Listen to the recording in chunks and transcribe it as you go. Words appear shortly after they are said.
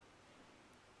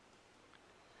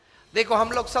देखो,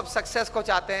 हम लोग सब सक्सेस को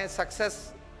चाहते हैं।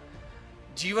 सक्सेस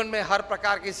जीवन में हर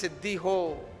प्रकार की सिद्धि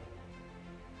हो,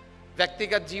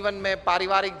 व्यक्तिगत जीवन में,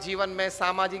 पारिवारिक जीवन में,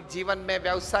 सामाजिक जीवन में,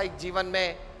 व्यावसायिक जीवन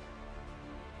में,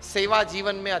 सेवा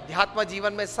जीवन में, अध्यात्म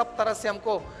जीवन में, सब तरह से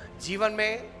हमको जीवन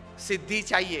में सिद्धि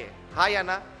चाहिए, हाँ या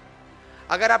ना?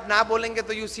 अगर आप ना बोलेंगे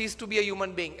तो you cease to be a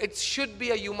human being. It should be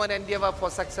a human endeavour for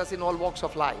success in all walks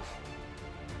of life.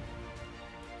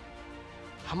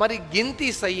 हमारी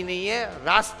गिनती सही नहीं है,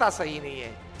 रास्ता सही नहीं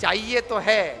है। चाहिए तो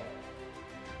है,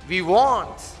 we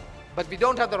want, but we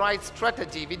don't have the right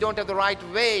strategy, we don't have the right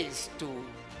ways to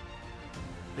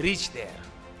reach there.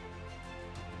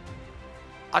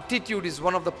 Attitude is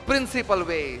one of the principal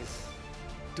ways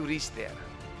to reach there.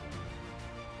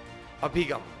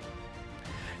 अभिगम।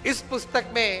 इस पुस्तक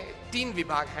में 3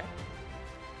 विभाग हैं।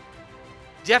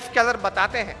 जेफ केलर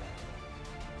बताते हैं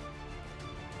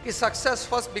कि success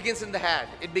first begins in the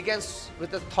head, it begins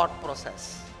with the thought process.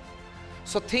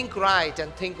 So think right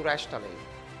and think rationally.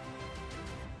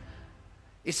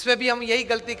 इसमें भी हम यही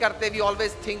गलती करते हैं, we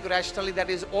always think rationally, that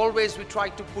is always we try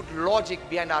to put logic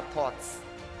behind our thoughts.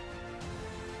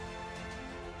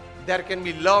 There can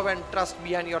be love and trust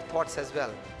behind your thoughts as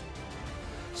well.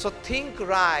 So think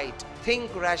right,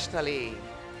 think rationally,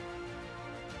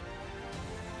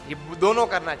 ये दोनों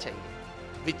करना चाहिए।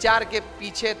 विचार के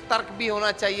पीछे तर्क भी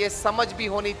होना चाहिए, समझ भी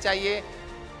होनी चाहिए,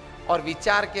 और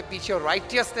विचार के पीछे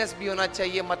राइटियसनेस भी होना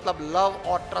चाहिए, मतलब लव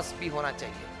और ट्रस्ट भी होना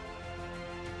चाहिए।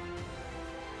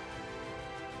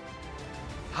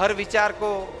 हर विचार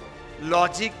को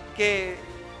लॉजिक के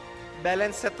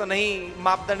बैलेंस से तो नहीं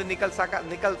मापदंड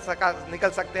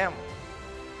निकल सकते हम।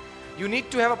 You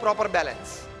need to have a proper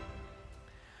balance.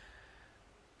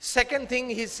 Second thing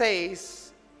he says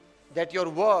that your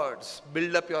words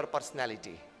build up your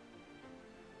personality.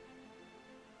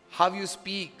 How you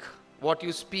speak, what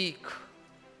you speak,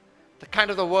 the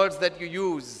kind of the words that you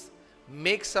use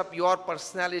makes up your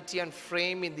personality and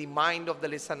frame in the mind of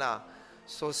the listener.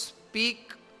 So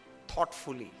speak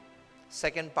thoughtfully.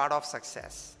 Second part of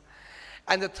success.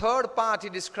 And the third part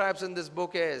he describes in this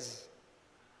book is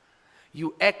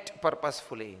you act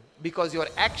purposefully, because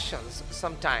your actions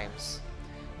sometimes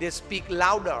they speak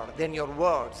louder than your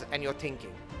words and your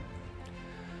thinking.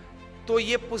 तो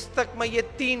ये पुस्तक में ये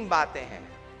 3 बातें हैं: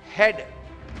 head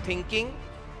thinking,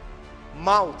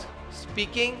 mouth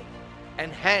speaking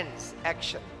and hands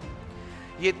action.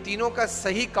 ये तीनों का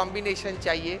सही कॉम्बिनेशन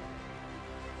चाहिए,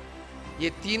 ये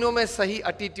तीनों में सही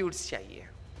एटीट्यूड्स चाहिए,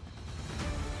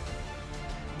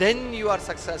 then you are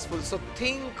successful. So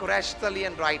think rationally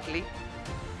and rightly,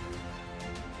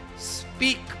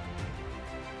 speak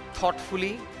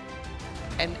thoughtfully,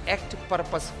 and act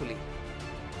purposefully.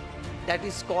 That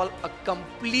is called a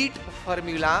complete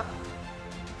formula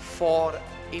for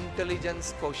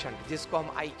intelligence quotient, जिसको हम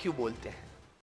IQ बोलते हैं।